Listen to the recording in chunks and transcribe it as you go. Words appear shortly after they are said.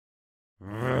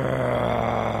Welcome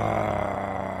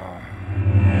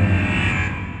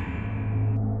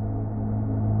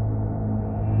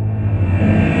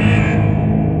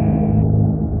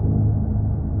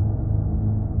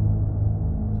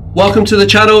to the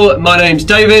channel. My name's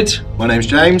David. My name's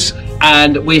James.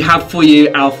 And we have for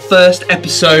you our first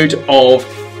episode of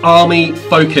Army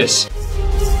Focus.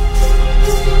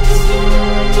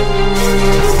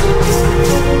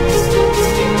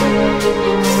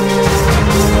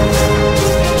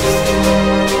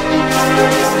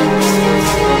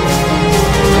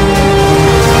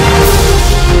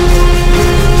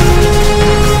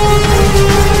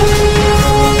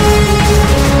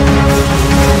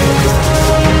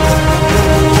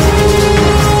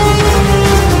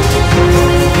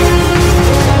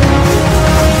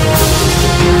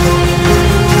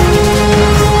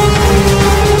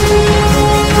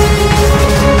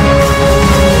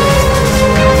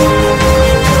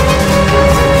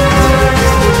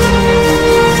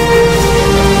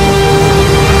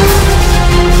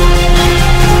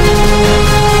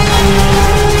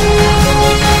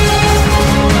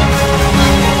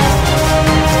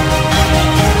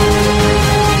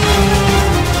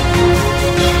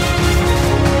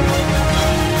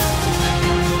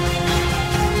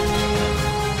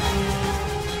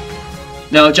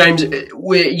 Now, James,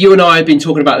 you and I have been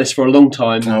talking about this for a long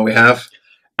time. Oh, we have.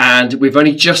 And we've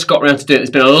only just got around to doing it. There's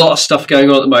been a lot of stuff going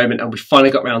on at the moment, and we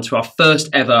finally got around to our first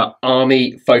ever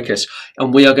Army Focus.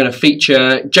 And we are going to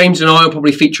feature, James and I will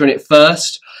probably feature in it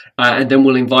first, and then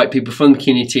we'll invite people from the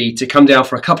community to come down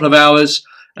for a couple of hours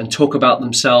and talk about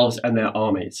themselves and their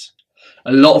armies.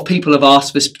 A lot of people have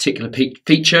asked for this particular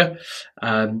feature.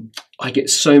 I get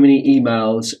so many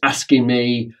emails asking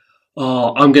me,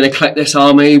 oh, I'm going to collect this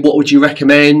army, what would you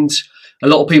recommend? A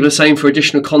lot of people are saying for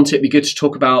additional content, it'd be good to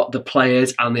talk about the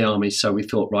players and the armies. So we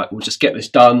thought, right, we'll just get this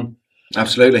done.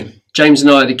 Absolutely. James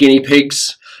and I are the guinea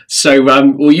pigs. So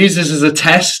we'll use this as a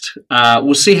test.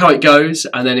 We'll see how it goes.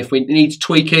 And then if we need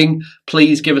tweaking,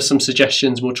 please give us some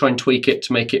suggestions. We'll try and tweak it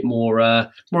to make it more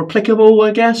applicable,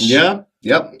 I guess. Yeah,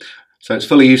 yep. So it's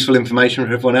fully useful information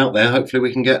for everyone out there. Hopefully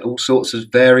we can get all sorts of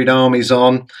varied armies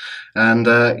on. And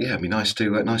yeah, it'd be nice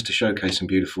to showcase some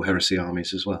beautiful heresy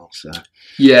armies as well. So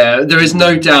yeah, there is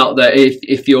no doubt that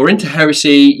if you're into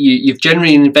heresy, you've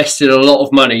generally invested a lot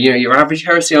of money. You know, your average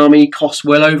heresy army costs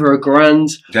well over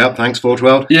 $1,000. Yeah, thanks, Forge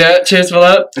World. Yeah, cheers for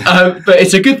that. But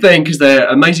it's a good thing because they're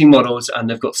amazing models and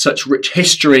they've got such rich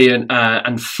history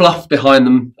and fluff behind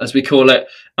them, as we call it.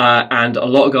 And a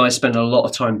lot of guys spend a lot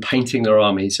of time painting their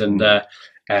armies, and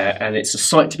it's a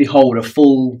sight to behold, a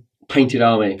full painted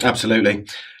army. Absolutely.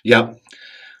 Yep.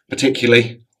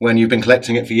 Particularly when you've been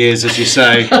collecting it for years, as you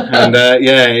say. And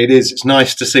yeah, it is. It's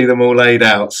nice to see them all laid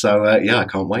out. So yeah, I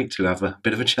can't wait to have a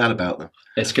bit of a chat about them.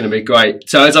 It's going to be great.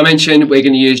 So as I mentioned, we're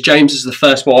going to use James as the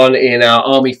first one in our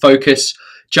Army Focus.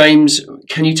 James,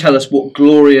 can you tell us what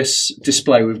glorious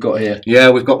display we've got here?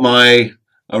 Yeah, we've got my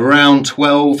around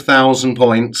 12,000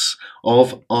 points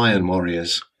of Iron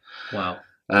Warriors. Wow.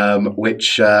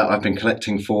 Which I've been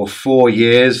collecting for 4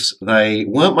 years. They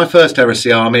weren't my first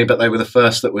heresy army, but they were the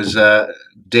first that was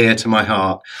dear to my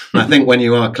heart. And I think when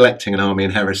you are collecting an army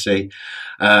in heresy,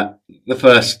 the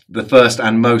first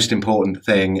and most important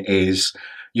thing is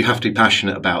you have to be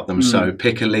passionate about them. So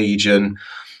pick a legion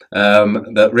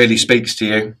that really speaks to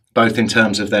you, both in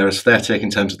terms of their aesthetic, in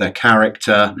terms of their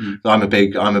character. I'm a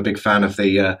big fan of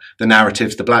the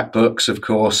narratives, the Black Books, of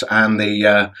course, and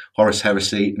the HORUS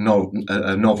Heresy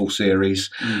novel series.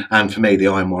 And for me, the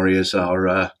Iron Warriors are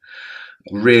a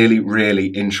really, really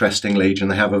interesting legion.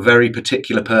 They have a very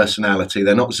particular personality.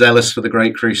 They're not zealous for the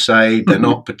Great Crusade. They're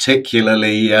not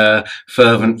particularly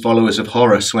fervent followers of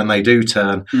Horus when they do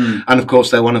turn. And of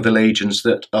course, they're one of the legions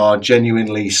that are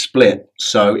genuinely split.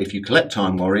 So if you collect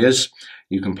Iron Warriors,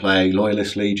 you can play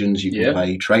Loyalist Legions, you can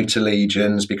play Traitor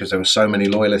Legions, because there are so many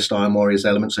Loyalist Iron Warriors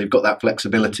elements, so you've got that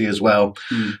flexibility as well.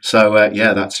 So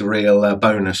yeah, that's a real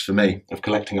bonus for me of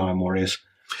collecting Iron Warriors.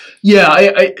 Yeah,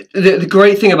 the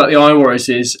great thing about the Iron Warriors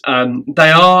is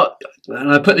they are,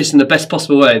 and I put this in the best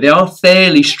possible way, they are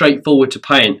fairly straightforward to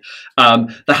paint.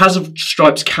 The Hazard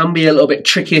stripes can be a little bit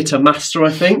trickier to master,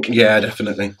 I think. Yeah,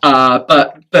 definitely.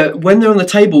 But when they're on the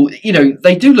table, you know,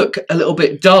 they do look a little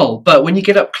bit dull. But when you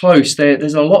get up close,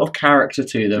 there's a lot of character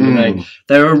to them. And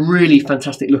they're a really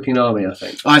fantastic looking army, I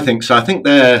think. I think so. I think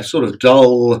their sort of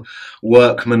dull,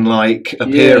 workmanlike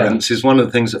appearance is one of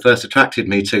the things that first attracted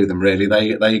me to them, really.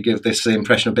 They give this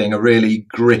impression of being a really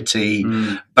gritty,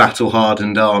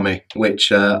 battle-hardened army,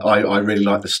 which I really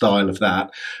like the style of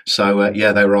that. So,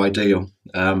 yeah, they were ideal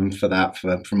for that,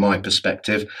 from my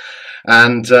perspective.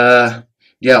 And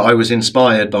Yeah, I was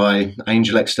inspired by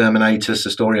Angel Exterminators, the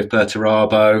story of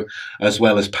Perturabo, as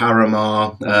well as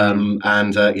Paramar,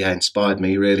 and yeah, inspired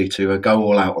me really to go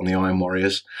all out on the Iron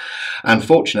Warriors. And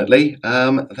fortunately,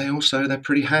 they're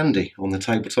pretty handy on the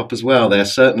tabletop as well. They're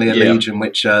certainly a legion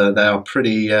which they are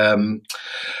pretty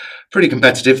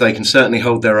competitive. They can certainly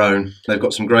hold their own. They've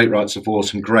got some great rights of war,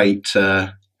 some great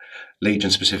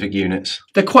legion-specific units.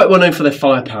 They're quite well known for their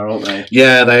firepower, aren't they?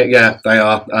 Yeah, they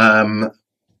are.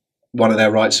 One of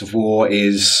their rights of war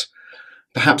is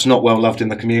perhaps not well loved in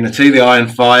the community, the Iron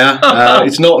Fire.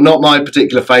 It's not my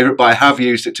particular favourite, but I have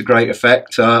used it to great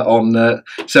effect on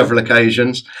several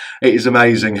occasions. It is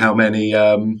amazing how many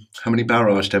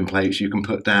barrage templates you can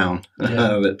put down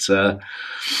that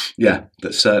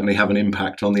certainly have an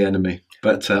impact on the enemy.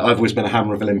 But I've always been a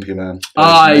Hammer of Olympia man.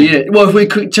 Yeah. Well, if we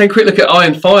could take a quick look at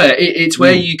Iron Fire, it's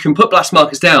where you can put blast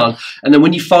markers down, and then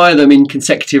when you fire them in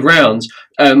consecutive rounds,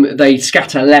 they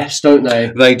scatter less, don't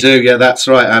they? They do, yeah, that's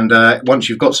right. And once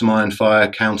you've got some Iron Fire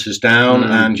counters down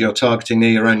and you're targeting near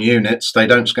your own units, they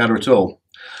don't scatter at all.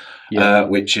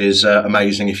 Which is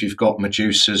amazing if you've got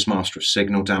Medusa's Master of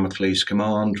Signal, Damocles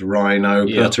Command, Rhino,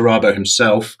 Perturabo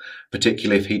himself,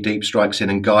 particularly if he deep strikes in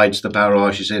and guides the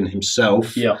barrages in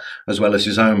himself, as well as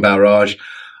his own barrage.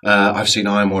 I've seen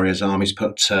Iron Warriors armies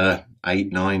put 8,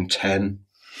 9, 10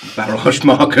 barrage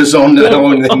markers on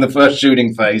in the first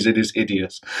shooting phase. It is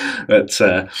hideous. But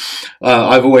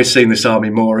I've always seen this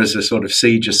army more as a sort of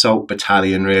siege assault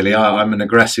battalion, really. I'm an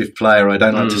aggressive player. I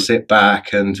don't like to sit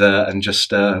back and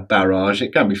just barrage.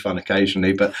 It can be fun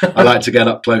occasionally, but I like to get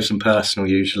up close and personal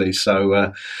usually.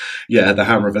 So the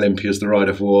Hammer of Olympia is the rite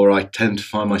of war I tend to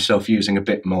find myself using a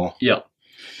bit more. Yeah.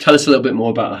 Tell us a little bit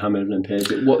more about the Hammer of Olympia.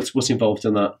 What's involved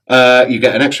in that? You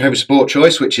get an extra heavy support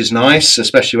choice, which is nice,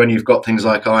 especially when you've got things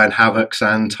like Iron Havocs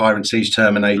and Tyrant Siege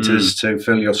Terminators to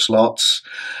fill your slots.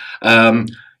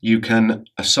 You can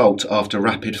assault after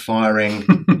rapid firing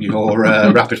your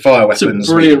rapid fire weapons. It's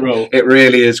a brilliant role. It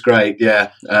really is great,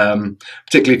 yeah.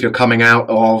 Particularly if you're coming out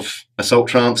of assault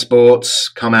transports,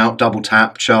 come out, double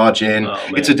tap, charge in.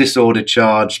 It's a disordered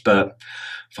charge, but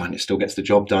I find it still gets the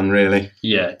job done, really.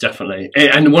 Yeah, definitely.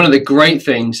 And one of the great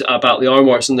things about the Iron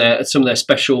Warriors and some of their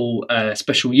special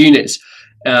units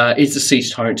is the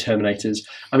Siege Tyrant Terminators.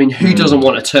 I mean, who doesn't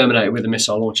want a Terminator with a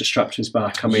missile launcher strapped to his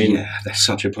back? I mean, yeah, they're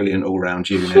such a brilliant all-round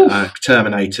unit.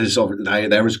 Terminators,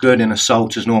 they're as good in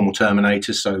assault as normal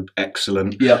Terminators, so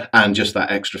excellent. Yeah, and just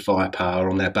that extra firepower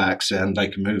on their backs, and they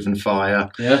can move and fire.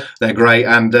 Yeah, they're great.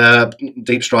 And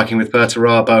deep striking with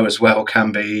Perturabo as well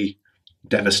can be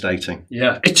devastating.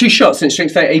 Yeah, it's 2 shots and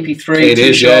strength 8 AP3. It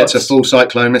is, yeah. It's a full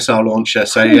cyclone missile launcher,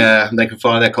 so yeah, they can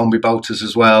fire their combi bolters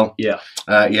as well. Yeah,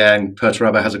 and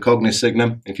Perturabo has a Cognis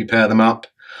Signum if you pair them up.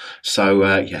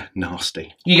 So yeah,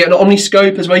 nasty. You get an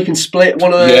omniscope as well. You can split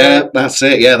one of them. Yeah, that's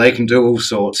it. Yeah, they can do all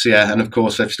sorts. Yeah, and of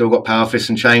course they've still got power fists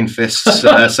and chain fists,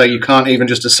 so you can't even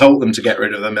just assault them to get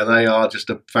rid of them. They are just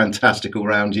a fantastic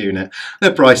all-round unit.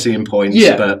 They're pricey in points,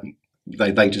 but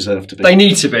they deserve to be. They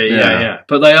need to be, yeah.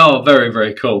 But they are very,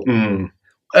 very cool.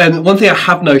 And one thing I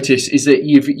have noticed is that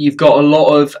you've got a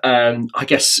lot of, I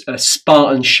guess,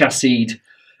 Spartan chassised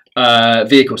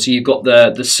vehicles. So you've got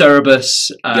the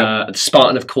Cerberus, the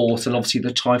Spartan, of course, and obviously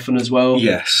the Typhon as well.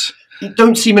 Yes. You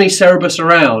don't see many Cerberus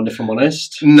around, if I'm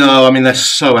honest. No, I mean, they're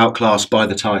so outclassed by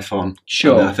the Typhon.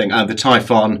 Sure. And I think the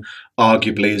Typhon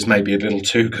arguably is maybe a little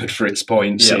too good for its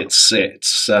points. Yep.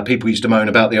 It's people used to moan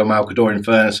about the Malcadorian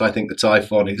Furnace. I think the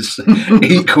Typhon is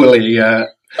equally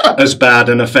as bad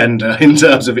an offender in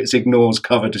terms of its ignores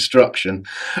cover destruction.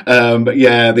 But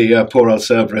yeah, the poor old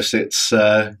Cerberus, it's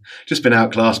just been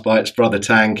outclassed by its brother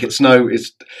tank. It's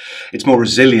more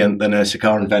resilient than a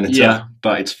Sikaran Venator,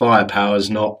 but its firepower's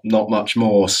not much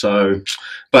more. So,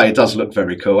 but it does look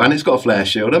very cool, and it's got a flare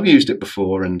shield. I've used it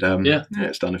before, and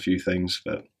it's done a few things.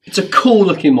 But it's a cool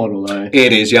looking model, though.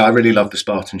 It is, yeah. I really love the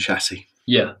Spartan chassis.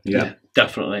 Yeah,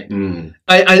 definitely.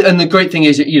 And the great thing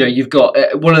is that, you've got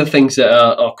one of the things that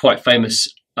are quite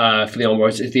famous for the Iron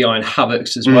Warriors is the Iron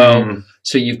Havocs as well.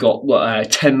 So you've got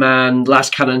 10-man las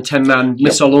cannon, 10-man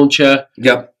missile launcher.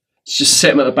 Yep. Just set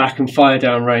them at the back and fire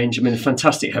down range. I mean,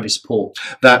 fantastic heavy support.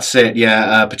 That's it,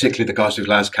 yeah. Particularly the guys with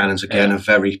las cannons, again, a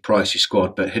very pricey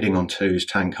squad, but hitting on 2s,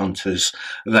 tank hunters,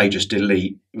 they just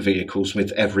delete vehicles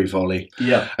with every volley.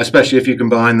 Yeah. Especially if you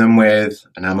combine them with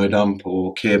an ammo dump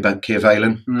or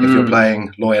Kiervalen. If you're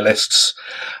playing loyalists,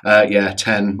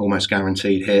 10 almost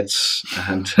guaranteed hits.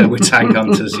 And with tank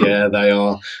hunters, they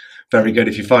are very good.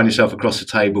 If you find yourself across the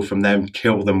table from them,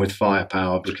 kill them with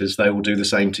firepower, because they will do the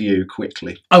same to you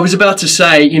quickly. I was about to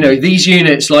say, you know, these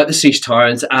units like the Siege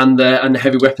Tyrants and the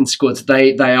heavy weapon squads,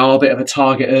 they are a bit of a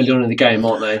target early on in the game,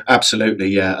 aren't they? Absolutely,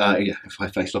 yeah. If I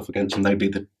faced off against them, they'd be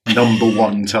the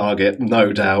 #1 target,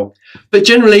 no doubt. But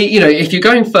generally, you know, if you're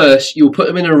going first, you'll put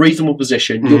them in a reasonable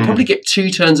position. You'll probably get 2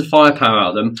 turns of firepower out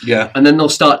of them, and then they'll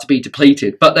start to be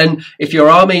depleted. But then, if your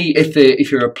army,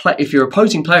 if your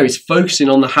opposing player is focusing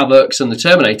on the Havocs and the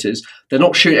Terminators, they're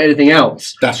not shooting anything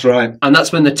else. That's right. And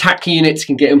that's when the TAC units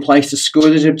can get in place to score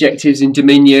those objectives in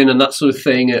Dominion and that sort of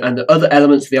thing, and the other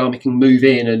elements of the army can move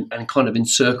in and kind of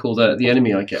encircle the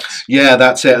enemy, I guess. Yeah,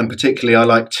 that's it. And particularly, I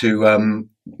like to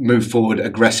move forward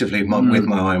aggressively with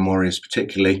my Iron Warriors,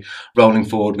 particularly rolling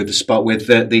forward with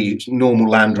the normal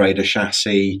Land Raider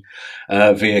chassis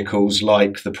vehicles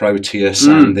like the Proteus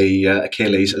and the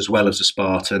Achilles, as well as the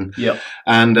Spartan,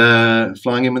 and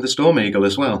flying in with the Storm Eagle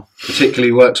as well.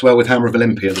 Particularly works well with Hammer of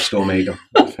Olympia, the Storm Eagle.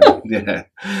 Yeah,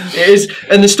 it is.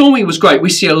 And the Storm Eagle was great. We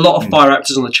see a lot of Fire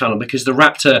Raptors on the channel because the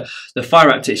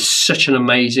Fire Raptor is such an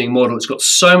amazing model. It's got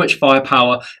so much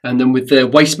firepower, and then with the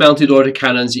waist-mounted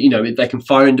autocannons, you know, they can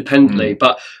fire independently.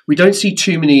 But we don't see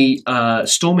too many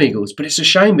Storm Eagles. But it's a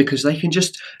shame because they can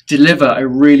just deliver a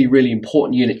really, really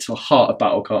important unit to the heart of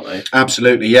battle, can't they?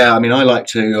 Absolutely, yeah. I mean, I like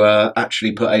to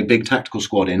actually put a big tactical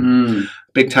squad in.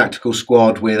 Big tactical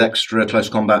squad with extra close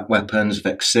combat weapons,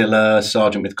 Vexilla,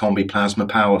 Sergeant with Combi Plasma,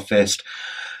 Power Fist.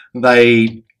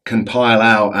 They can pile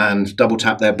out and double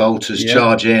tap their bolters,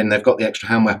 charge in. They've got the extra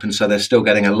hand weapons, so they're still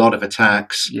getting a lot of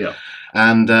attacks. Yeah.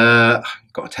 And I've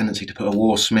got a tendency to put a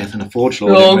Warsmith and a Forge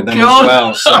Lord in with them as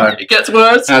well. So it gets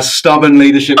worse. Has stubborn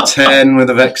leadership 10 with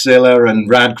a Vexilla and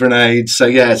rad grenades. So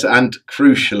yes, and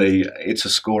crucially, it's a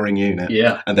scoring unit.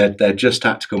 Yeah. And they're just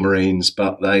tactical Marines,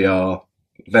 but they are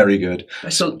very good.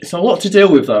 It's a lot to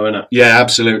deal with, though, isn't it? Yeah,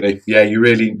 absolutely. Yeah, you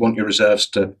really want your reserves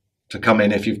to come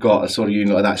in if you've got a sort of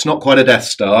unit like that. It's not quite a Death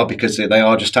Star because they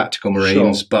are just tactical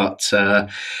Marines, but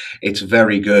it's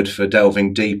very good for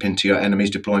delving deep into your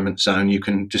enemy's deployment zone. You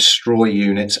can destroy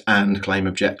units and claim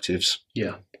objectives.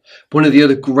 Yeah. One of the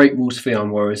other great rules for the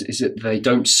Iron Warriors is that they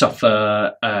don't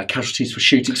suffer casualties for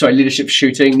shooting. Sorry, leadership for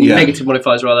shooting. Negative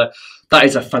modifiers, rather. That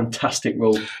is a fantastic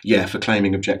rule. Yeah, for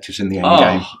claiming objectives in the end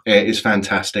game. It is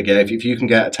fantastic. Yeah, if you can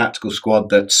get a tactical squad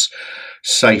that's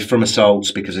safe from assaults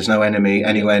because there's no enemy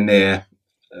anywhere near,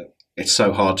 it's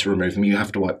so hard to remove them. You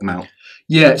have to wipe them out.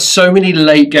 Yeah, so many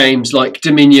late games like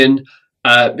Dominion,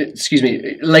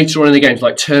 later on in the games,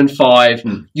 like turn 5,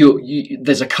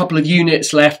 there's a couple of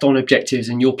units left on objectives,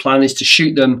 and your plan is to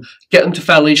shoot them, get them to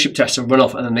fail leadership tests, and run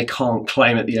off, and then they can't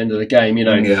claim at the end of the game. You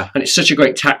know, and it's such a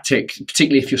great tactic,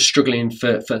 particularly if you're struggling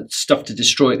for stuff to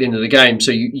destroy at the end of the game.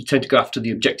 So you tend to go after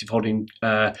the objective holding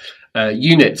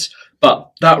units.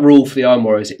 But that rule for the Iron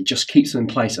Warriors, it just keeps them in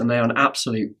place, and they are an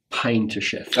absolute pain to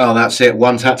shift. Oh, that's it.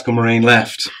 One tactical Marine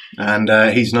left, and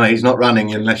he's not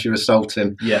running unless you assault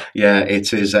him. Yeah, yeah,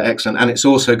 it is excellent, and it's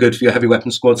also good for your heavy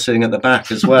weapon squad sitting at the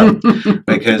back as well,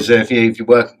 because if you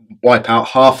wipe out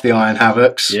half the Iron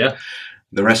Havocs,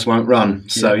 the rest won't run.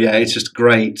 So yeah, it's just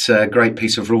great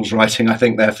piece of rules writing, I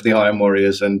think, there for the Iron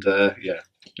Warriors, and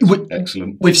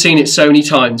excellent. We've seen it so many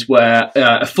times where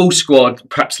a full squad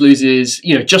perhaps loses,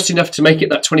 just enough to make it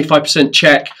that 25%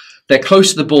 check. They're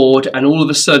close to the board, and all of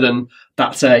a sudden,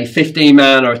 that's a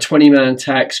 15-man or a 20-man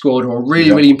tech squad or a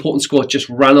really, really important squad just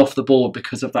ran off the board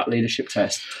because of that leadership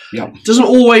test. It doesn't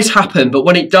always happen, but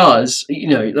when it does,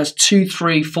 that's 200,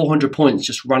 300, 400 points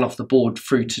just run off the board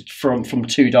from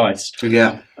 2 dice.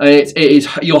 Yeah, and it is,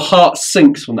 your heart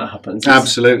sinks when that happens.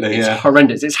 Absolutely, it's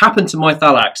horrendous. It's happened to my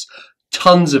Thalax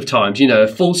tons of times. A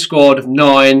full squad of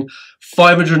 9,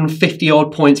 550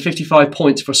 odd points, 55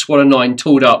 points for a squad of 9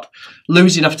 tooled up,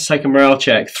 lose enough to take a morale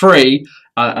check, 3,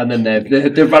 and then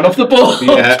they've run off the board.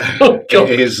 Yeah,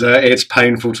 it's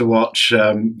painful to watch.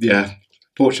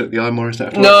 Fortunately, the Iron Warriors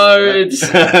don't have to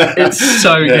watch it's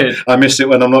so good. I miss it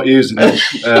when I'm not using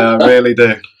it. I really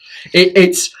do.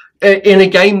 It's in a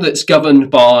game that's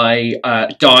governed by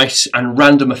dice and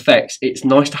random effects. It's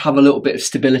nice to have a little bit of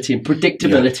stability and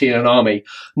predictability in an army,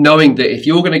 knowing that if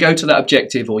you're going to go to that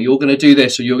objective, or you're going to do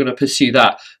this, or you're going to pursue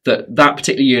that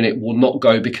particular unit will not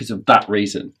go because of that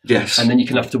reason. Yes. And then you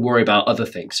can have to worry about other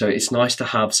things. So it's nice to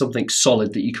have something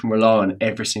solid that you can rely on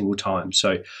every single time.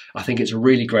 So I think it's a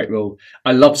really great rule.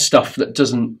 I love stuff that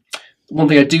doesn't... One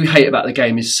thing I do hate about the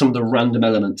game is some of the random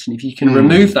elements, and if you can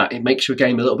remove that, it makes your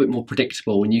game a little bit more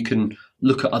predictable, and you can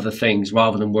look at other things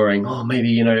rather than worrying,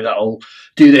 maybe that'll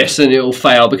do this and it'll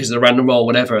fail because of the random roll,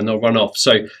 whatever, and they'll run off.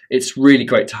 So it's really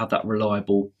great to have that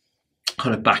reliable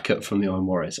kind of backup from the Iron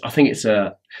Warriors. I think it's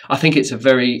a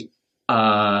very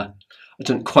I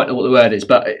don't quite know what the word is,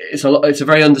 but it's a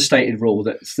very understated rule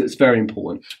that's very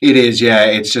important. It is, yeah.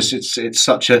 It's just it's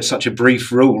such a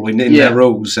brief rule in their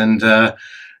rules, and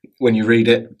when you read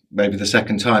it maybe the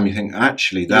second time, you think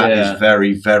actually that is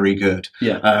very, very good.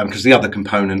 Yeah. Because the other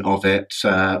component of it,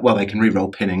 well, they can re-roll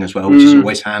pinning as well, which is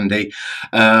always handy,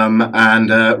 and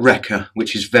wrecker,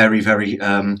 which is very, very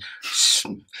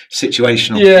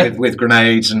situational with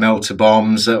grenades and melter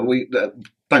bombs. We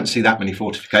don't see that many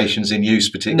fortifications in use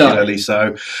particularly.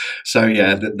 No. So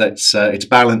yeah, that's it's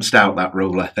balanced out, that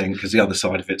rule, I think, because the other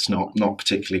side of it's not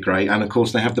particularly great. And of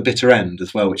course they have the bitter end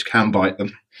as well, which can bite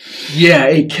them. Yeah,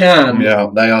 it can. Yeah,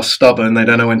 they are stubborn. They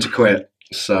don't know when to quit.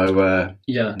 So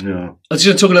yeah. I was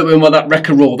going to talk a little bit about that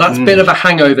wrecker rule. That's a bit of a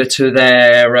hangover to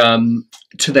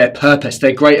their purpose.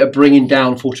 They're great at bringing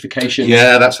down fortifications.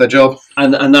 Yeah, that's their job.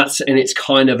 And it's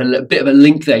kind of a bit of a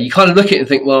link there. You kind of look at it and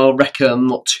think, well, wrecker, I'm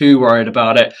not too worried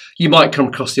about it. You might come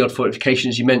across the odd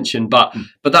fortifications you mentioned, but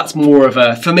that's more of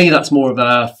for me, that's more of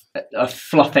a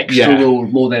fluff extra rule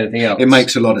more than anything else. It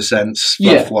makes a lot of sense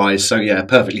fluff-wise. So yeah,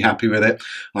 perfectly happy with it.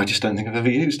 I just don't think I've ever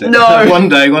used it. No. One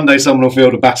day someone will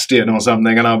field a bastion or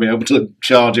something and I'll be able to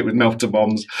charge it with melter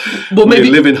bombs. Well, maybe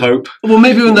live in hope. Well,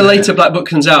 maybe when the later Black Book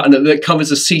comes out and it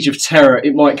covers a Siege of Terror,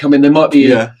 it might come in. There might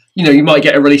be you might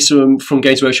get a release from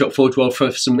Games Workshop Forge World for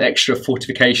some extra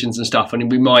fortifications and stuff, and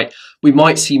we might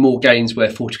see more games where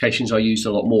fortifications are used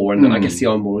a lot more, and I guess the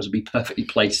Iron Warriors will be perfectly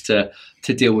placed to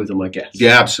deal with them, I guess.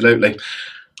 Yeah, absolutely.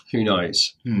 Who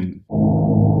knows?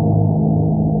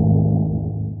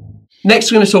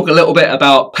 Next, we're going to talk a little bit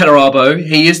about Perturabo.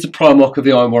 He is the Primarch of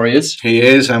the Iron Warriors. He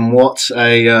is, and what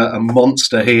a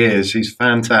monster he is. He's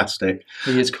fantastic.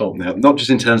 He is cool. Now, not just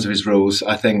in terms of his rules.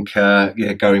 I think,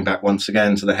 going back once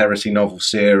again to the Heresy novel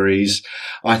series,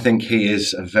 I think he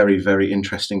is a very, very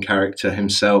interesting character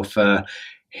himself.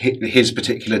 His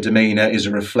particular demeanour is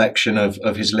a reflection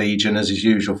of his legion, as is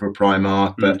usual for a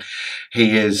Primarch, but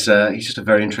he's just a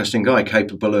very interesting guy,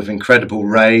 capable of incredible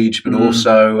rage, but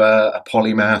also a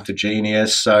polymath, a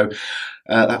genius. So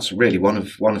that's really one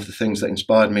of the things that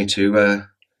inspired me to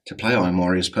play Iron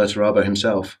Warriors, Perturabo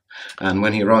himself. And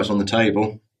when he arrives on the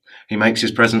table, he makes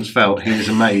his presence felt. He is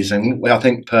amazing. I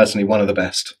think personally one of the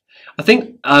best. I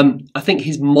think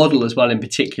his model as well in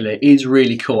particular is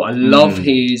really cool. I love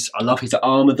his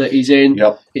armour that he's in.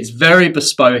 Yep. It's very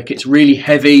bespoke. It's really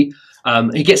heavy.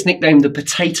 He gets nicknamed the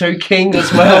Potato King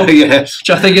as well, yes.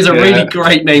 Which I think is a really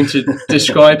great name to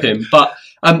describe him. But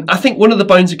I think one of the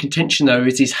bones of contention though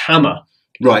is his hammer.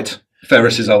 Right,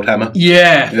 Ferris's old hammer.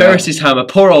 Yeah, Ferris's hammer.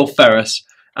 Poor old Ferris.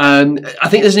 I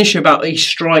think there's an issue about he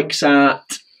strikes at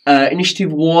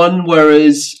initiative 1,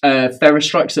 whereas Ferris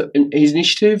strikes at his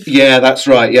initiative. Yeah, that's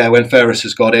right. Yeah, when Ferris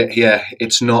has got it,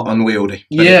 it's not unwieldy.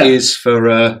 But it is for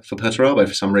Perturabo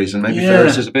for some reason. Maybe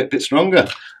Ferris is a bit stronger,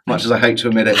 much as I hate to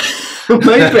admit it.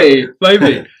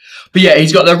 maybe. But yeah,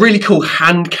 he's got a really cool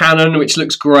hand cannon, which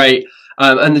looks great.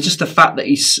 And just the fact that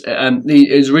his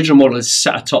original model is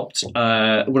set atop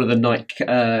one of the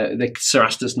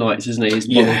Cerastus Knights, isn't he? His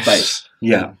model base.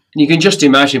 Yeah. You can just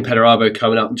imagine Perturabo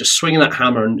coming up and just swinging that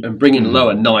hammer and bringing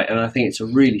lower Knight, and I think it's a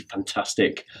really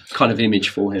fantastic kind of image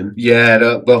for him. Yeah,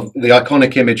 the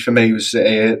iconic image for me was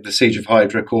the Siege of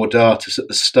Hydra Caudatus at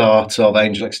the start of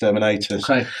Angel Exterminators,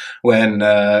 when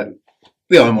the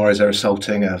Iron Warriors are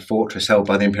assaulting a fortress held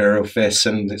by the Imperial Fists,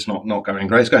 and it's not going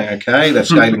great. It's going okay. They're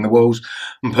scaling the walls,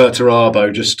 and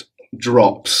Perturabo just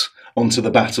drops onto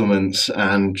the battlements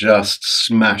and just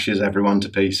smashes everyone to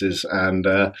pieces. And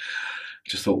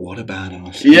just thought, what a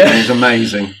badass! Yeah, he's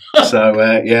amazing.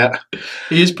 So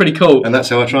he is pretty cool, and that's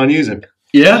how I try and use him.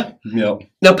 Yeah. Yep.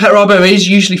 Now, Perturabo is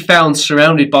usually found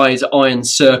surrounded by his Iron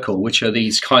Circle, which are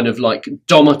these kind of like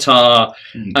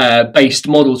Domitar-based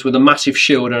models with a massive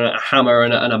shield and a hammer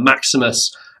and a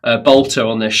Maximus bolter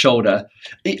on their shoulder.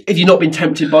 Have you not been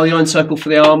tempted by the Iron Circle for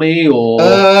the army, or?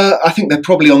 I think they're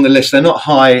probably on the list. They're not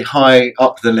high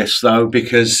up the list though,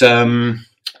 because I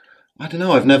don't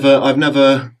know. I've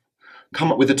never come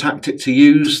up with a tactic to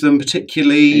use them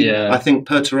particularly. Yeah. I think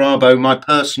Perturabo, my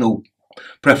personal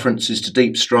preference is to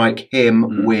deep strike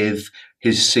him with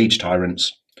his siege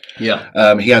tyrants. Yeah.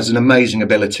 He has an amazing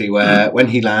ability where when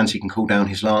he lands, he can call down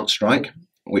his lance strike,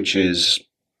 which is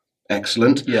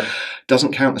excellent. Yeah.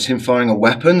 Doesn't count as him firing a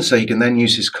weapon, so he can then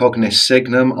use his Cognis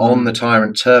Signum on the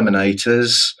Tyrant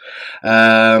Terminators.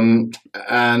 And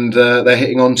they're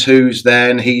hitting on 2s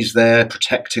then. He's there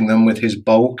protecting them with his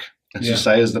bulk, as you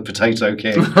say, as the Potato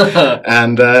King.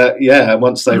 And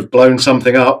once they've blown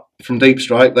something up from deep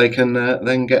strike, they can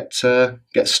then get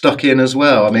stuck in as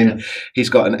well. I mean, he's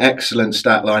got an excellent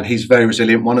stat line. He's very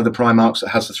resilient. One of the Primarchs that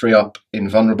has the 3-up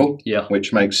invulnerable,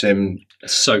 which makes him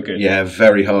so good. Yeah,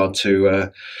 very hard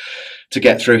to to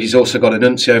get through. He's also got a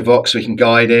Nuncio Vox, so he can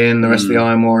guide in the rest of the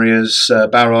Iron Warriors,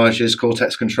 barrages,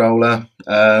 Cortex controller.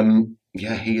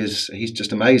 Yeah, he's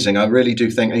just amazing. I really do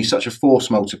think, and he's such a force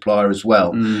multiplier as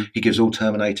well. He gives all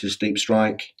Terminators deep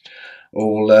strike,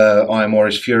 all Iron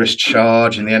Warriors Furist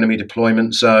charge in the enemy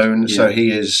deployment zone. So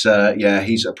he is,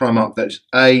 he's a Primarch that's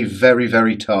very,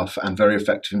 very tough and very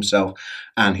effective himself,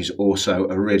 and he's also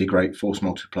a really great force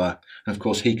multiplier. And of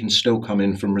course, he can still come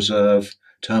in from reserve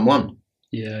turn 1.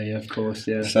 Yeah, of course,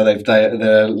 yeah. So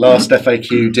the last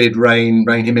FAQ did rein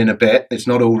him in a bit. It's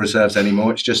not all reserves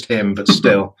anymore; it's just him. But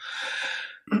still,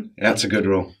 that's a good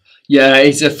rule. Yeah,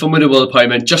 he's a formidable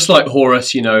opponent, just like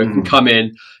Horus. Can come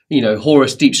in.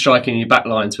 Horus deep striking your back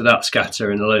lines without scatter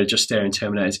and a load of just staring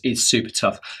Terminators is super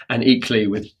tough. And equally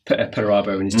with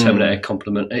Perturabo and his Terminator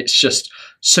complement, it's just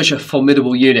such a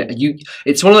formidable unit.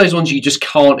 It's one of those ones you just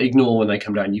can't ignore when they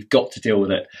come down. You've got to deal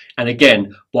with it. And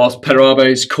again, whilst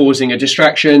Perturabo's causing a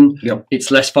distraction,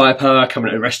 it's less firepower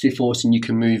coming at a rescue force, and you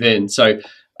can move in. So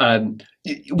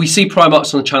we see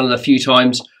Primarchs on the channel a few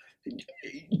times.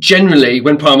 Generally,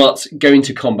 when Primarchs go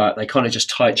into combat, they kind of just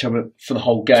tie each other for the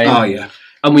whole game. Oh yeah.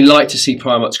 And we like to see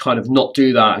Primarchs kind of not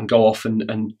do that and go off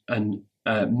and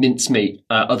mincemeat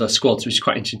other squads, which is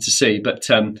quite interesting to see. But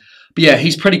yeah,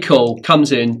 he's pretty cool.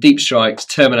 Comes in, deep strikes,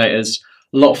 Terminators,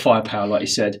 a lot of firepower, like you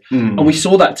said. And we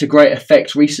saw that to great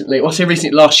effect recently. Well, I say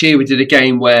recently, last year we did a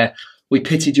game where we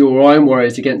pitted your Iron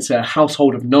Warriors against a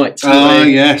household of knights. Oh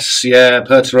yes, yeah,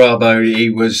 Perturabo,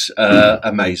 he was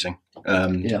amazing.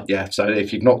 So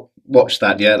if you've not watched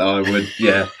that yet, I would.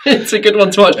 It's a good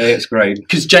one to watch. It's great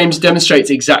because James demonstrates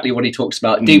exactly what he talks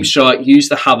about. Deep strike, use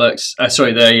the Havocs,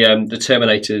 the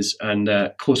Terminators, and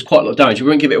cause quite a lot of damage. We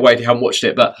won't give it away if you haven't watched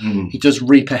it, but he does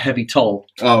reap a heavy toll.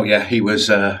 Oh yeah, he was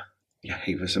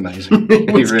amazing.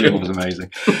 He really was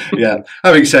amazing. Yeah.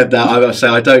 Having said that, I must say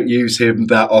I don't use him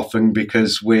that often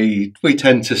because we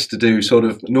tend just to do sort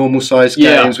of normal sized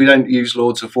games. We don't use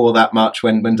Lords of War that much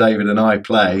when David and I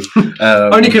play.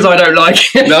 Only because I don't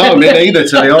like it. No, me neither,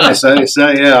 to be honest.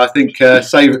 I think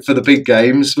save it for the big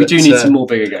games. We do need some more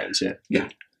bigger games. Yeah.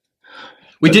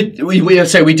 We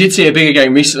did see a bigger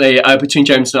game recently between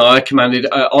James and I. commanded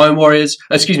Iron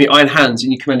Hands,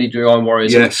 and you commanded your Iron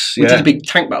Warriors. Yes, we did a big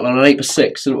tank battle on an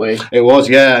 8x6, didn't we? It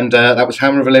was, and that was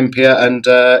Hammer of Olympia, and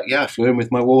I flew in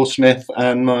with my Warsmith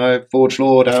and my Forge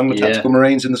Lord and the Tactical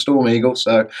Marines in the Storm Eagle.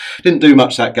 So didn't do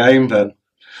much that game, but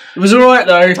it was all right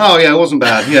though. Oh yeah, it wasn't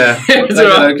bad. Yeah, it was all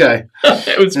right. Okay.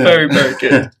 It was very, very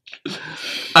good.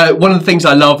 One of the things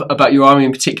I love about your army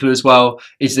in particular as well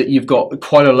is that you've got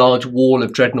quite a large wall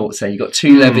of dreadnoughts there. You've got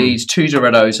 2 levies, 2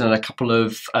 Dorettos, and a couple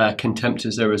of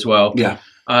Contemptors there as well. Yeah.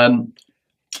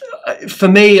 For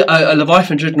me, a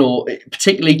Leviathan dreadnought,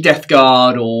 particularly Death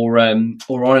Guard or Iron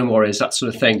Warriors, that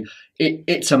sort of thing,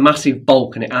 it's a massive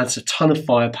bulk and it adds a ton of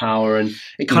firepower, and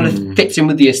it kind of fits in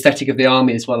with the aesthetic of the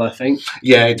army as well, I think.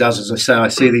 Yeah, it does. As I say, I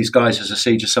see these guys as a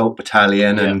siege assault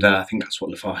battalion, and I think that's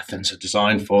what Leviathans are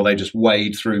designed for. They just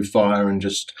wade through fire and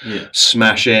just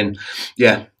smash in.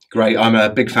 Yeah. Great. I'm a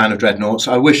big fan of dreadnoughts.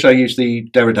 I wish I used the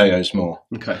Deredeos more.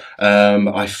 Okay.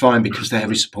 I find because they're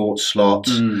heavy support slot,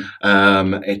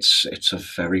 it's a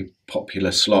very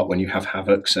popular slot when you have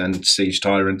Havocs and Siege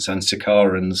Tyrants and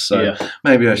Sicarans. So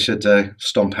maybe I should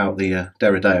stomp out the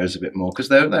Deredeos a bit more because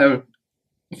they're a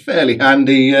fairly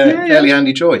handy,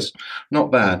 handy choice.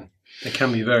 Not bad. They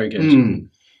can be very good.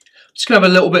 Just going to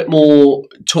have a little bit more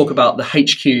talk about the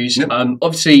HQs.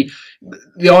 Obviously,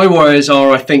 the Iron Warriors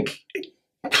are, I think,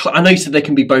 I know you said they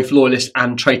can be both loyalists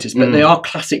and traitors, but they are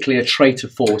classically a traitor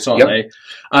force, aren't they?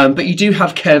 But you do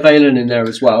have Caer Valen in there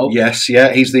as well. Yes,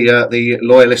 he's the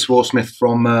loyalist warsmith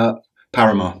from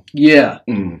Paramar. Yeah,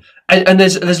 and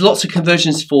there's lots of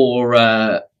conversions for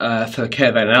Caer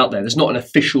Valen out there. There's not an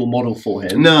official model for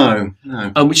him. No.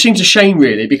 Which seems a shame,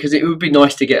 really, because it would be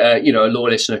nice to get a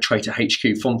loyalist and a traitor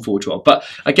HQ from Forge World. But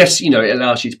I guess it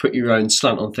allows you to put your own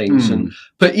slant on things.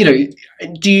 But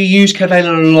do you use Caer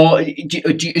Valen a lot?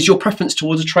 Is your preference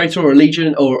towards a traitor or a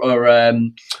legion or a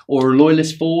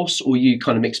loyalist force, or you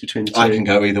kind of mix between the two? I can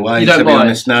go either way. You don't to mind? Be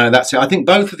honest, no, that's it. I think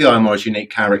both of the Iron Warriors'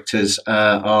 unique characters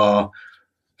are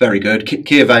very good.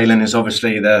 Caer Valen is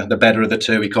obviously the better of the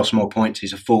two. He costs more points.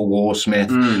 He's a full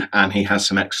warsmith, and he has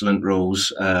some excellent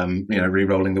rules.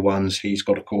 Re-rolling the ones. He's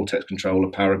got a Cortex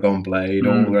controller, Paragon Blade,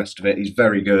 all the rest of it. He's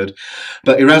very good.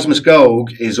 But Erasmus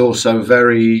Golg is also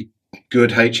very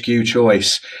good HQ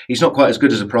choice. He's not quite as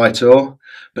good as a Praetor,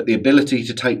 but the ability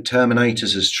to take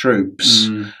Terminators as troops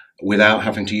without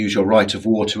having to use your right of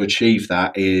war to achieve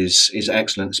that is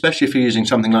excellent, especially if you're using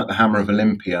something like the Hammer of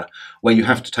Olympia, where you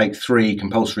have to take 3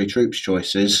 compulsory troops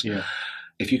choices.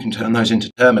 If you can turn those into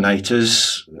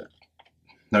Terminators,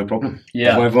 no problem.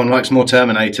 Yeah. Everyone likes more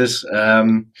Terminators.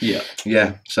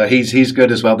 Yeah. So he's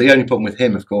good as well. The only problem with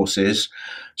him, of course, is,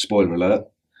 spoiler alert,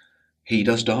 he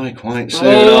does die quite soon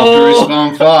after his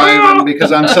Farm 5, and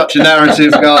because I'm such a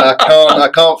narrative guy, I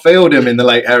can't field him in the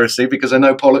late Heresy because I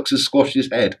know Pollux has squashed his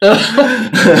head.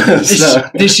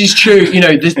 This is true. You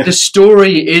know, the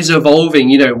story is evolving.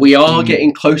 You know, we are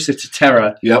getting closer to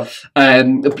Terra. Yep.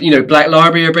 You know, Black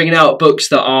Library are bringing out books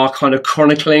that are kind of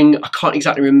chronicling. I can't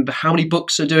exactly remember how many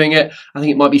books are doing it. I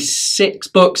think it might be 6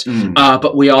 books,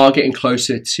 but we are getting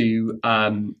closer to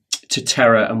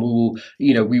Terra, and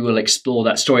we will explore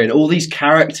that story and all these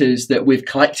characters that we've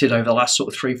collected over the last sort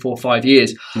of 3, 4, 5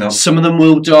 years. Yep. Some of them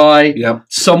will die. Yep.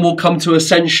 Some will come to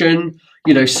Ascension.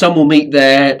 You know, some will meet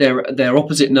their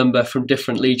opposite number from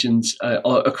different legions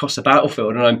across the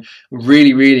battlefield, and I'm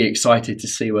really, really excited to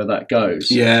see where that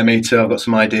goes. Yeah, me too. I've got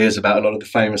some ideas about a lot of the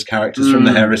famous characters from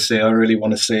the Heresy. I really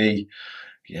want to see,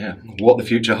 what the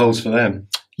future holds for them.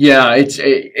 Yeah, it's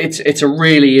a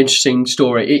really interesting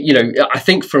story. You know, I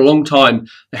think for a long time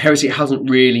the Heresy hasn't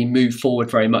really moved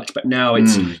forward very much, but now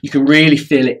you can really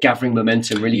feel it gathering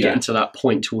momentum, really getting to that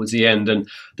point towards the end. And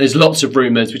there's lots of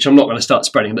rumours, which I'm not going to start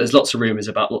spreading, but there's lots of rumours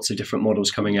about lots of different models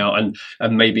coming out,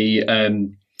 and maybe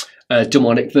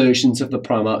demonic versions of the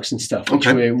Primarchs and stuff, which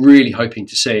we're really hoping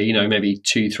to see. You know, maybe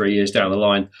 2-3 years down the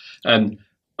line.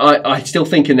 I still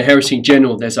think in the Heresy in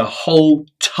general, there's a whole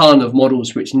ton of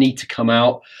models which need to come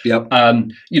out. Yep.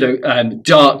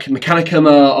 Dark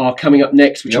Mechanicum are coming up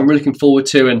next, which I'm really looking forward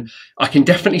to. And I can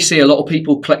definitely see a lot of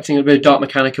people collecting a bit of Dark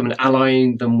Mechanicum and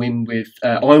allying them with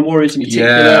Iron Warriors in particular.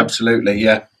 Yeah, absolutely.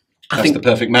 Yeah. That's the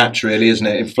perfect match, really, isn't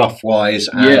it? In fluff-wise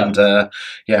and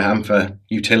and for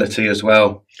utility as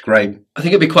well. Great. I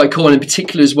think it'd be quite cool, and in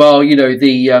particular as well, you know,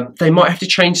 they might have to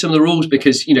change some of the rules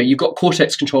because, you know, you've got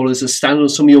Cortex controllers as standard on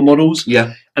some of your models.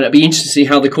 Yeah. And it'd be interesting to see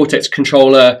how the Cortex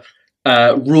controller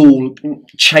rule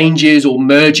changes or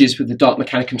merges with the Dark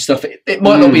Mechanicum stuff. It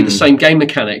might not be the same game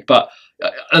mechanic, but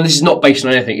and this is not based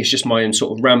on anything, it's just my own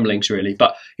sort of ramblings really,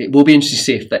 but it will be interesting to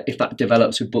see if that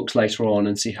develops with books later on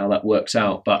and see how that works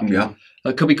out. But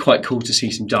it could be quite cool to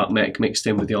see some Dark Mech mixed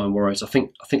in with the Iron Warriors. I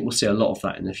think we'll see a lot of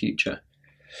that in the future.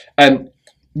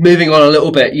 Moving on a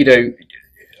little bit, you know,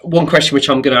 one question which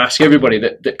I'm going to ask everybody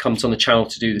that comes on the channel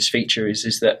to do this feature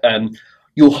is that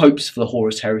your hopes for the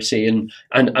Horus Heresy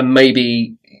and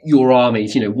maybe your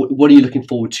armies, you know, what are you looking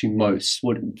forward to most?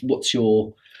 What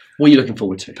are you looking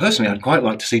forward to? Personally, I'd quite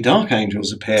like to see Dark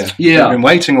Angels appear. Yeah. I've been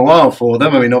waiting a while for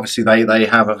them. I mean, obviously they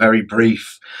have a very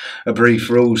brief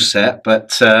rules set,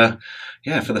 but for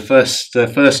the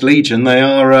first Legion, they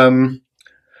are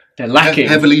they're lacking.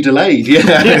 Heavily delayed,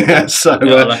 so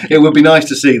it would be nice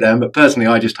to see them, but personally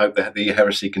I just hope that the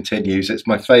Heresy continues. It's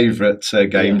my favourite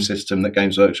game system that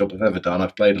Games Workshop have ever done.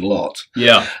 I've played a lot,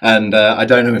 and I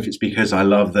don't know if it's because I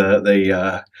love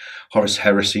the Horus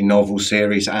Heresy novel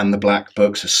series, and the Black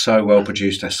books are so well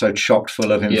produced, they're so chock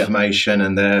full of information,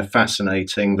 and they're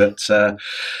fascinating that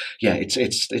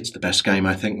it's the best game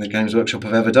I think that Games Workshop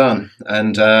have ever done,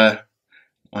 and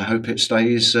I hope it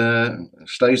stays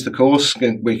the course.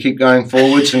 We keep going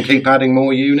forwards and keep adding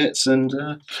more units, and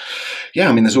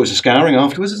I mean, there's always a scouring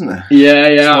afterwards, isn't there?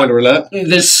 Yeah. Spoiler alert.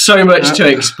 There's so much to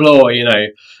explore, you know.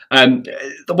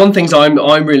 The one things I'm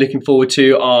really looking forward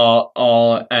to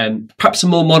are perhaps some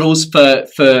more models for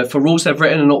rules they've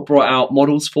written and not brought out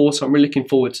models for. So I'm really looking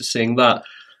forward to seeing that.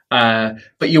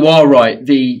 But you are right.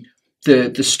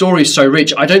 The story is so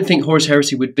rich. I don't think Horus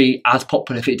Heresy would be as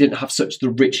popular if it didn't have such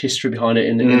the rich history behind it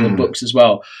in the books as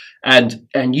well. And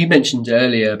you mentioned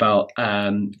earlier about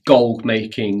Golg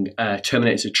making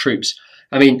Terminator troops.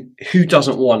 I mean, who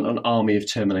doesn't want an army of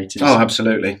Terminators? Oh,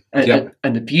 absolutely.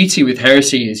 And the beauty with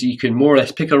Heresy is you can more or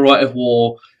less pick a Rite of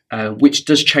War, which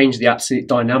does change the absolute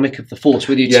dynamic of the force,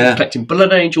 whether you're collecting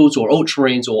Blood Angels or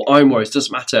Ultramarines or Iron Warriors,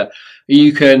 doesn't matter.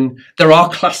 There are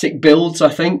classic builds, I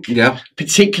think,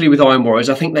 particularly with Iron Warriors.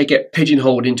 I think they get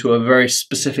pigeonholed into a very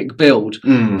specific build,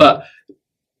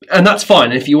 and that's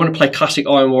fine. If you want to play classic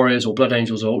Iron Warriors or Blood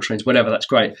Angels or Ultramarines, whatever, that's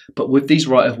great. But with these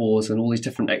Rite of Wars and all these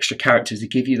different extra characters, they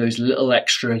give you those little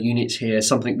extra units here,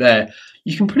 something there.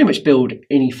 You can pretty much build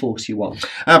any force you want.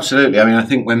 Absolutely. I mean, I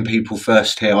think when people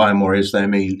first hear Iron Warriors, they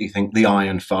immediately think the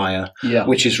Iron Fire,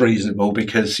 which is reasonable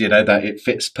because, you know, that it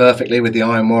fits perfectly with the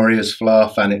Iron Warriors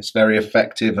fluff and it's very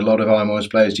effective. A lot of Iron Warriors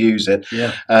players use it.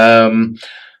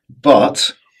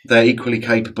 But they're equally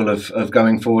capable of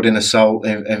going forward in assault.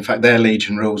 In fact, their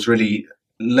Legion rules really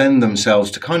lend themselves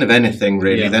to kind of anything,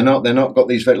 really. They're not got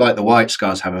these like the White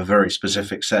Scars have a very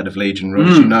specific set of Legion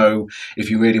rules. You know, if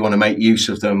you really want to make use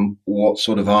of them, what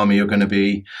sort of army you're going to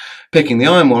be picking. The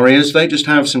Iron Warriors, they just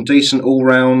have some decent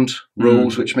all-round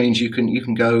rules, which means you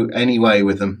can go any way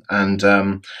with them. And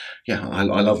yeah, I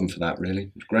love them for that.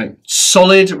 Really, it's great.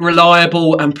 Solid,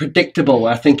 reliable, and predictable,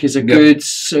 I think, is a good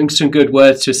some good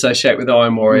words to associate with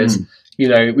Iron Warriors. You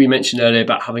know, we mentioned earlier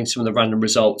about having some of the random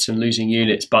results and losing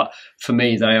units, but for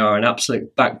me, they are an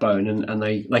absolute backbone, and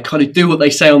they kind of do what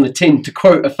they say on the tin, to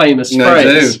quote a famous phrase.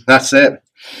 They do. That's it.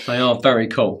 They are very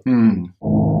cool.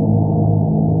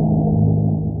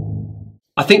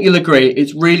 I think you'll agree,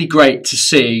 it's really great to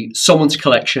see someone's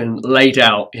collection laid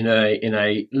out in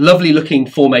a lovely looking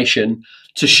formation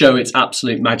to show its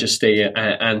absolute majesty,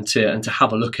 and to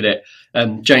have a look at it.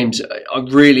 James, I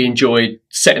really enjoyed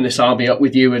setting this army up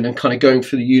with you and kind of going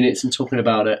through the units and talking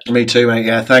about it. Me too, mate.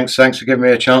 Yeah, thanks for giving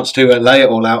me a chance to lay it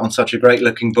all out on such a great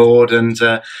looking board. And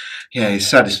yeah, it's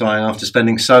satisfying after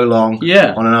spending so long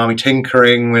on an army,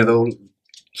 tinkering with all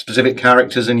specific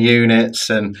characters and units,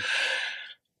 and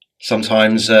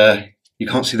sometimes you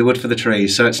can't see the wood for the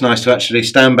trees, so it's nice to actually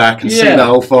stand back and see the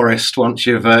whole forest once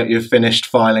you've finished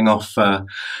filing off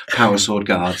power sword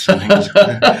guards and things.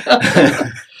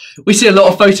 We see a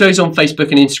lot of photos on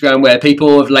Facebook and Instagram where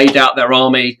people have laid out their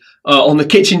army on the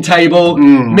kitchen table.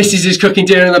 Mrs. is cooking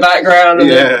dinner in the background,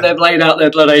 and they've laid out their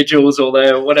Blood Angels or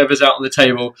their whatever's out on the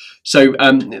table. So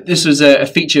this was a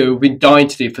feature we've been dying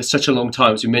to do for such a long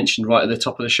time, as we mentioned right at the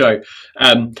top of the show.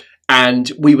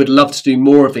 And we would love to do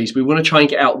more of these. We want to try and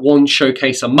get out one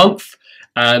showcase a month.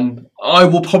 I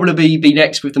will probably be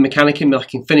next with the Mechanicum. I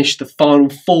can finish the final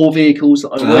 4 vehicles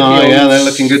that I'm working on. Yeah, they're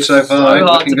looking good so far. So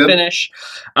hard to finish.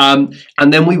 And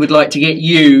then we would like to get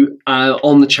you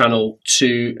on the channel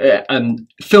to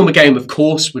film a game, of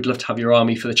course. We'd love to have your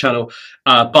army for the channel.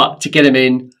 But to get them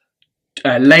in,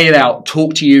 lay it out,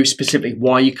 talk to you specifically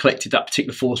why you collected that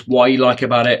particular force, why you like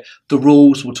about it, the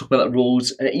rules. We'll talk about the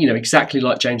rules, you know, exactly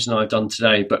like James and I have done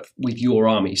today, but with your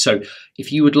army. So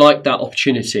if you would like that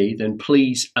opportunity, then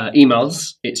please email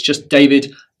us. It's just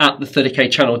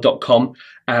david@the30kchannel.com.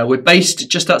 We're based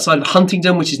just outside of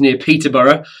Huntingdon, which is near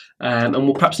Peterborough, and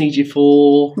we'll perhaps need you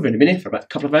for, we've only been here for about a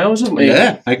couple of hours, haven't we?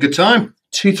 Yeah, a good time.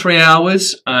 2-3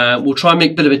 hours. We'll try and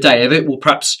make a bit of a day of it. We'll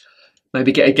perhaps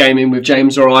maybe get a game in with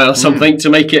James or I or something to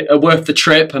make it worth the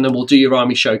trip, and then we'll do your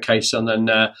army showcase, and then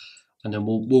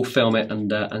we'll film it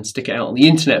and stick it out on the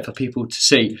internet for people to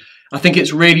see. I think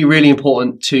it's really, really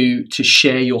important to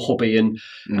share your hobby, and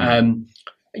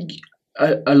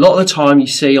a lot of the time you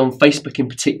see on Facebook in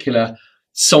particular,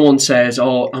 someone says,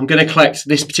 "Oh, I'm going to collect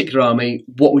this particular army.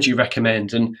 What would you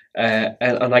recommend?" And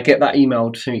I get that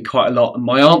emailed to me quite a lot, and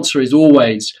my answer is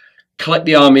always collect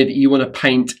the army that you want to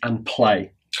paint and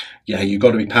play. Yeah, you've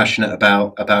got to be passionate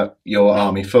about your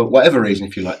army for whatever reason.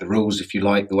 If you like the rules, if you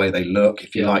like the way they look,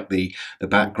 if you like the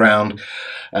background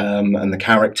and the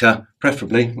character,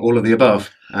 preferably all of the above.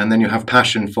 And then you have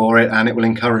passion for it, and it will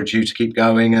encourage you to keep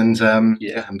going and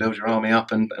and build your army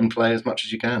up and play as much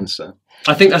as you can. So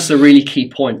I think that's a really key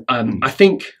point. I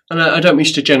think, and I don't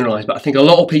wish to generalise, but I think a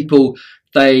lot of people,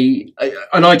 and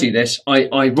I do this.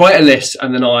 I write a list,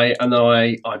 and then I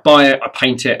buy it, I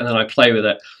paint it, and then I play with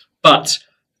it. But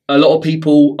a lot of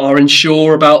people are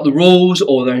unsure about the rules,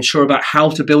 or they're unsure about how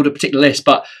to build a particular list.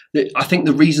 But I think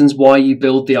the reasons why you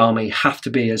build the army have to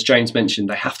be, as James mentioned,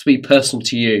 they have to be personal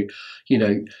to you. You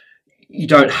know, you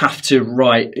don't have to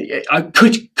write.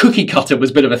 Cookie cutter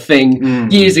was a bit of a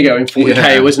thing years ago in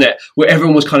 40k, wasn't it? Where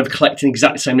everyone was kind of collecting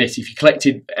exactly the same list. If you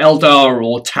collected Eldar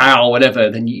or Tau or whatever,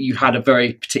 then you had a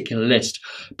very particular list.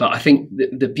 But I think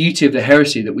the beauty of the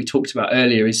Heresy that we talked about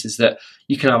earlier is that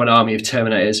you can have an army of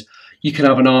Terminators. You can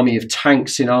have an army of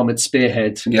tanks in armoured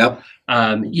spearheads. Yep.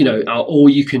 You know,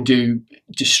 or you can do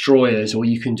destroyers, or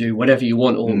you can do whatever you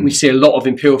want. Or we see a lot of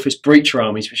Imperial Fist Breacher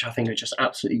armies, which I think are just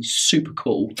absolutely super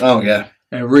cool. Oh, yeah.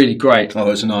 They're really great. Oh,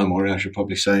 it's an Iron Warrior, I should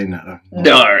probably say. No.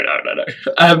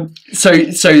 So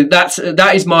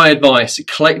that is my advice.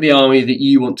 Collect the army that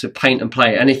you want to paint and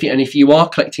play. And if you are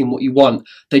collecting what you want,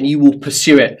 then you will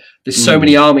pursue it. There's so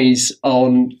many armies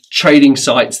on trading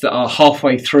sites that are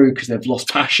halfway through because they've lost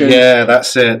passion. Yeah,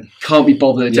 that's it. Can't be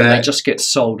bothered, and they just get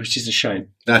sold, which is a shame.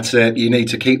 That's it. You need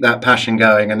to keep that passion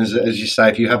going. And as you say,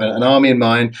 if you have an army in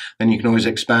mind, then you can always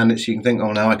expand it, so you can think,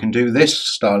 oh, now I can do this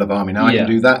style of army. Now I can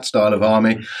do that style of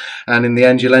army. And in the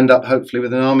end, you'll end up hopefully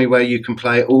with an army where you can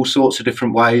play it all sorts of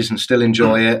different ways and still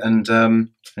enjoy it.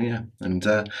 And Yeah, and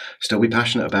still be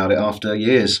passionate about it after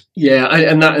years. Yeah,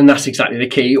 and that's exactly the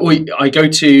key. I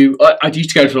used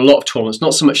to go to a lot of tournaments,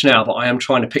 not so much now, but I am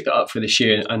trying to pick that up for this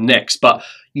year and next. But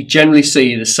you generally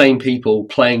see the same people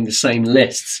playing the same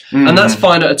lists, and that's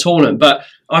fine at a tournament. But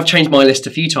I've changed my list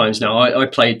a few times now. I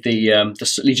played the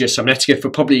Legio Cybernetica for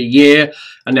probably a year,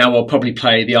 and now I'll probably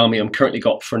play the army I'm currently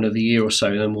got for another year or so,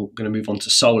 and then we're going to move on to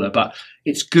Solar. But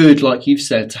it's good, like you've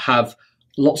said, to have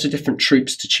lots of different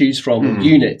troops to choose from, or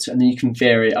units, and then you can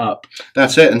vary it up.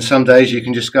 That's it. And some days you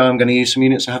can just go, I'm going to use some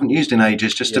units I haven't used in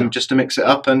ages, just to mix it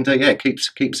up, and it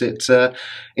keeps it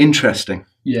interesting.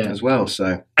 Yeah, as well.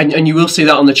 So and you will see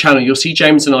that on the channel. You'll see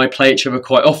James and I play each other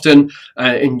quite often,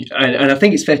 and I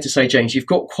think it's fair to say, James, you've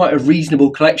got quite a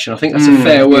reasonable collection. I think that's a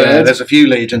fair word. Yeah, there's a few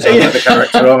legions I like the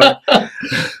character of.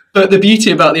 But the beauty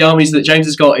about the armies that James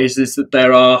has got is that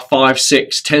there are 5,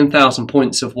 6, 10,000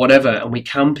 points of whatever, and we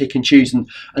can pick and choose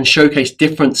and showcase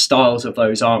different styles of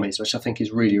those armies, which I think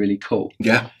is really, really cool.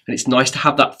 Yeah, and it's nice to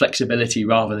have that flexibility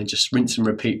rather than just rinse and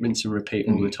repeat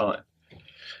all the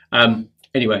time.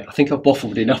 Anyway, I think I've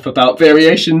waffled enough about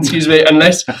variations, excuse me,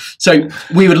 so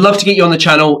we would love to get you on the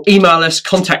channel. Email us,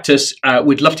 contact us.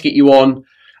 We'd love to get you on.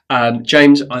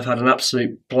 James, I've had an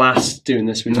absolute blast doing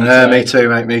this with you today. Me too,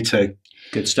 mate, me too.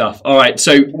 Good stuff. All right,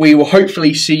 so we will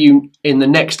hopefully see you in the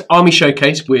next Army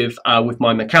Showcase with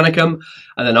my Mechanicum,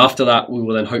 and then after that, we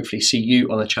will then hopefully see you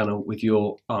on the channel with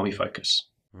your Army Focus.